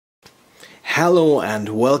Hello and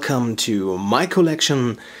welcome to my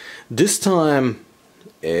collection. This time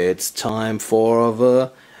it's time for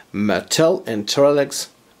the Mattel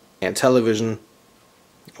Intellivision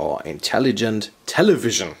or Intelligent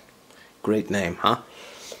Television. Great name, huh?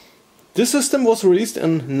 This system was released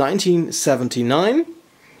in 1979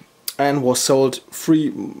 and was sold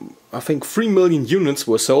I think 3 million units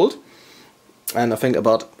were sold, and I think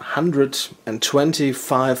about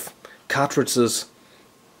 125 cartridges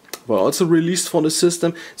were also released for the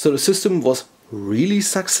system. So the system was really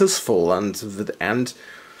successful, and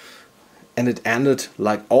it ended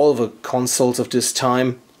like all the consoles of this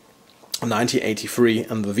time, 1983,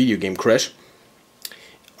 and the video game crash.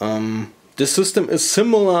 This system is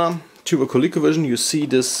similar to a ColecoVision. You see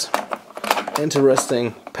this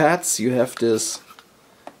interesting pads. You have this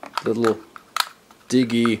little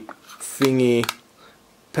diggy thingy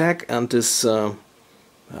pack and this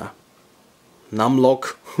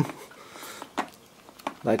numlock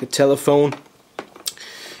like a telephone.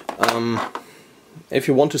 If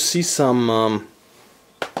you want to see some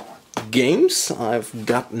games, I've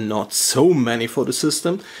got not so many for the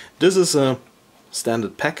system. This is a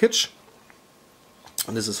standard package,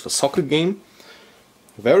 and this is the soccer game.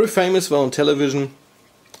 Very famous for on television.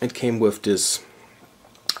 It came with this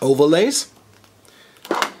overlays.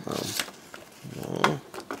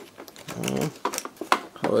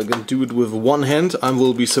 How I can do it with one hand, I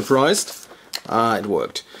will be surprised. It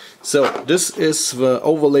worked. So this is the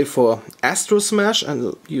overlay for Astro Smash,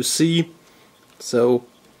 and you see, so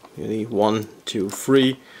you need 1, 2,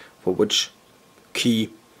 3 for which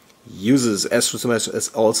key uses. Astro Smash is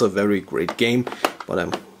also a very great game, but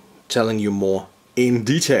I'm telling you more in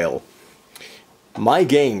detail. My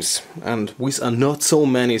games, and these are not so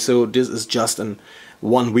many, so this is just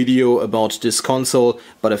one video about this console,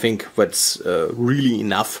 but I think that's really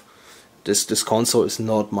enough. This console is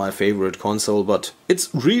not my favorite console, but it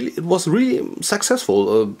was really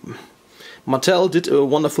successful. Mattel did a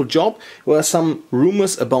wonderful job. There were some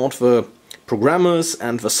rumors about the programmers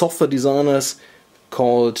and the software designers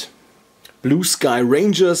called Blue Sky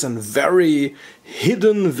Rangers, and very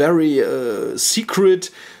hidden, very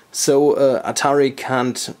secret. So Atari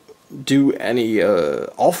can't do any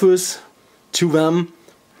offers to them.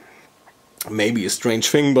 Maybe a strange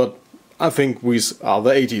thing, but I think these are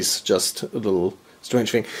the 80s, just a little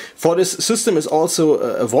strange thing. For this system is also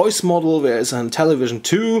a voice model. There is an Intellivision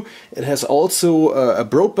 2. It has also a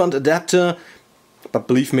broadband adapter, but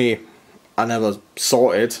believe me, I never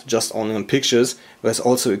saw it, just on pictures. There's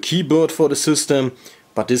also a keyboard for the system,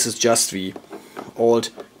 but this is just the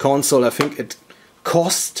old console. I think it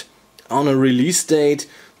cost on a release date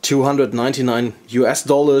 $299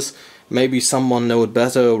 US. Maybe someone know it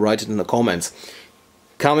better, write it in the comments.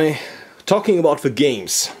 Talking about the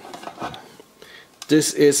games.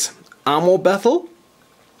 This is Armor Battle.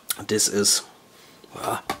 This is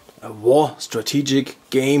a war strategic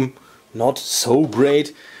game, not so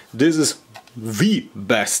great. This is the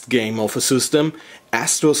best game of a system.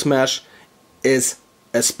 Astro Smash is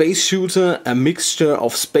a space shooter, a mixture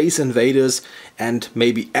of Space Invaders and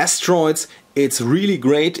maybe asteroids. It's really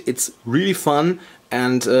great, it's really fun,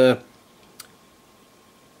 and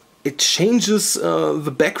it changes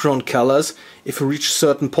the background colors if you reach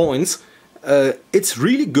certain points. It's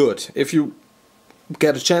really good. If you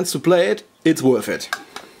get a chance to play it, it's worth it.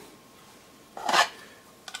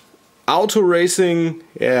 Auto racing,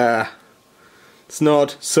 yeah, it's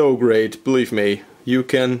not so great, believe me. You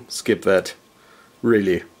can skip that.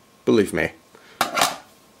 Really, believe me.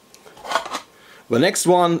 The next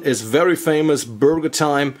one is very famous, Burger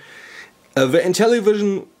Time. The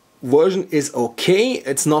Intellivision version is okay.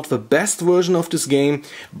 It's not the best version of this game,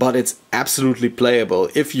 but it's absolutely playable.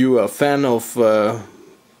 If you are a fan of the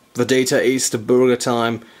Data Ace, the Burger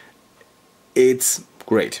Time, it's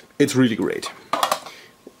great. It's really great.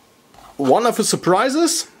 One of the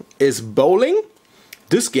surprises is bowling.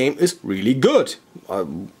 This game is really good. I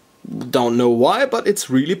don't know why, but it's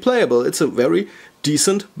really playable. It's a very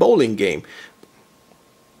decent bowling game.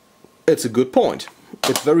 It's a good point.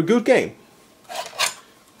 It's a very good game.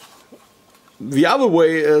 The other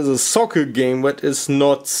way is a soccer game that is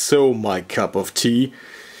not so my cup of tea.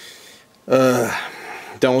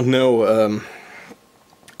 Don't know.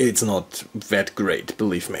 It's not that great,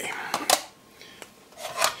 believe me.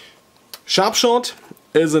 Sharp Shot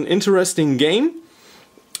is an interesting game.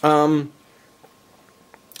 I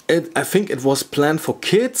think it was planned for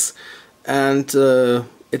kids, and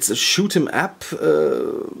it's a shoot 'em up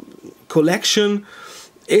collection.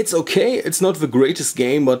 It's okay. It's not the greatest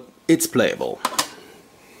game, but it's playable.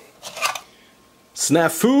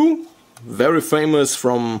 Snafu, very famous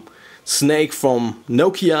from Snake from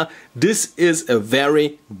Nokia. This is a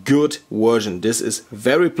very good version. This is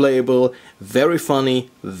very playable, very funny,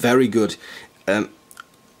 very good.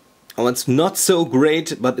 Oh, it's not so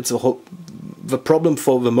great, but it's the problem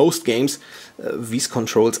for the most games. These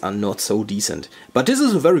controls are not so decent. But this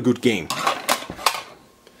is a very good game.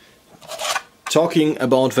 Talking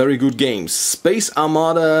about very good games, Space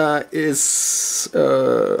Armada is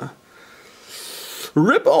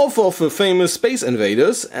rip-off of the famous Space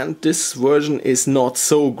Invaders, and this version is not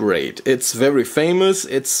so great. It's very famous,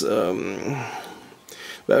 it's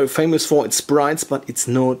very famous for its sprites, but it's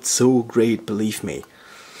not so great, believe me.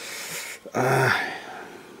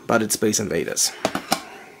 But it's Space Invaders.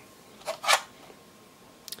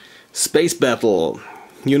 Space Battle,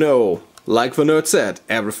 you know, like the nerd said,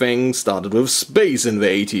 everything started with space in the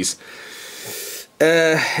 80s.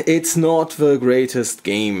 It's not the greatest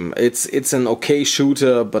game. It's an okay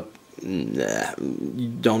shooter, but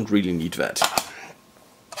you don't really need that.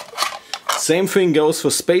 Same thing goes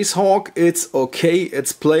for Space Hawk. It's okay,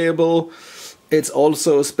 it's playable. It's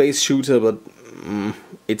also a space shooter, but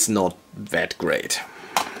it's not that great.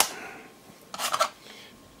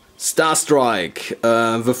 Star Strike,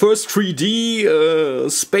 the first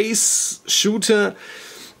 3D space shooter.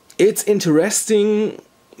 It's interesting,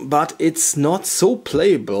 but it's not so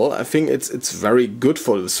playable. I think it's very good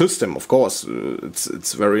for the system, of course.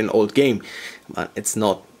 It's very an old game, but it's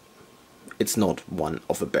not one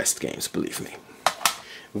of the best games, believe me.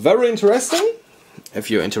 Very interesting.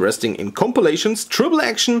 If you're interested in compilations, Triple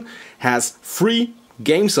Action has 3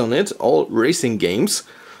 games on it, all racing games.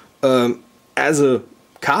 As a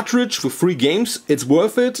cartridge with 3 games, it's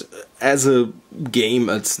worth it. As a game,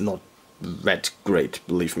 it's not that great,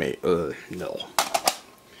 believe me. No.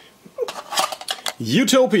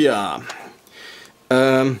 Utopia.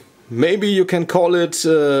 Maybe you can call it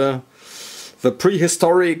the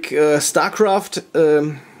prehistoric StarCraft.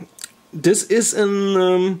 This is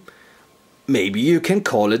an maybe you can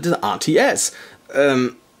call it an RTS.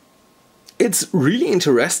 It's really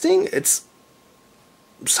interesting. It's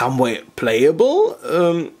some way playable,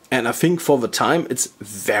 and I think for the time it's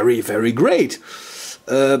very, very great.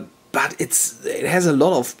 But it has a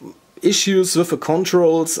lot of issues with the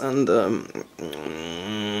controls, and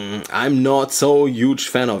I'm not so huge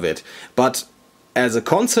fan of it. But as a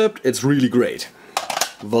concept, it's really great.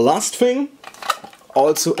 The last thing,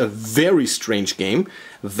 also a very strange game,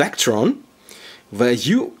 Vectron, where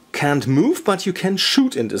you can't move but you can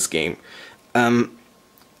shoot in this game.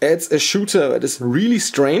 It's a shooter that is really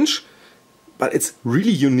strange, but it's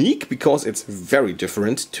really unique because it's very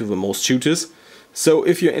different to the most shooters. So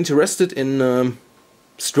if you're interested in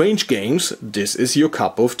strange games, this is your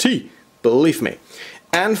cup of tea, believe me.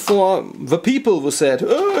 And for the people who said,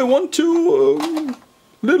 oh, I want to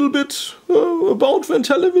little bit about the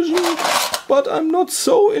Intellivision, but I'm not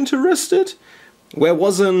so interested. There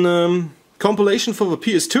was a compilation for the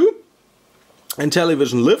PS2,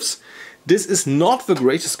 Intellivision Lives. This is not the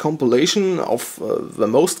greatest compilation of the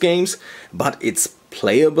most games, but it's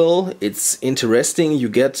playable, it's interesting. You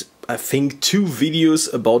get, I think, 2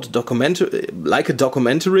 videos about like a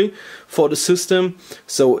documentary for the system.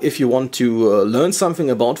 So if you want to learn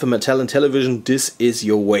something about the Mattel Intellivision, this is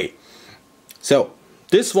your way. So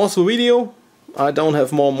this was the video. I don't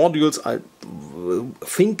have more modules. I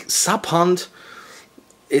think Sub Hunt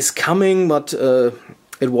is coming, but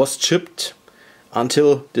it was chipped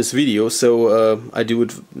until this video, so I do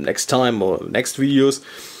it next time or next videos.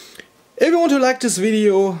 If you want to like this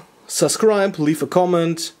video, subscribe, leave a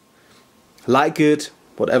comment, like it,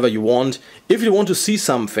 whatever you want. If you want to see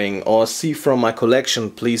something or see from my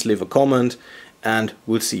collection, please leave a comment, and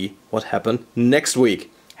we'll see what happened next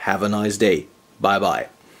week. Have a nice day. Bye bye.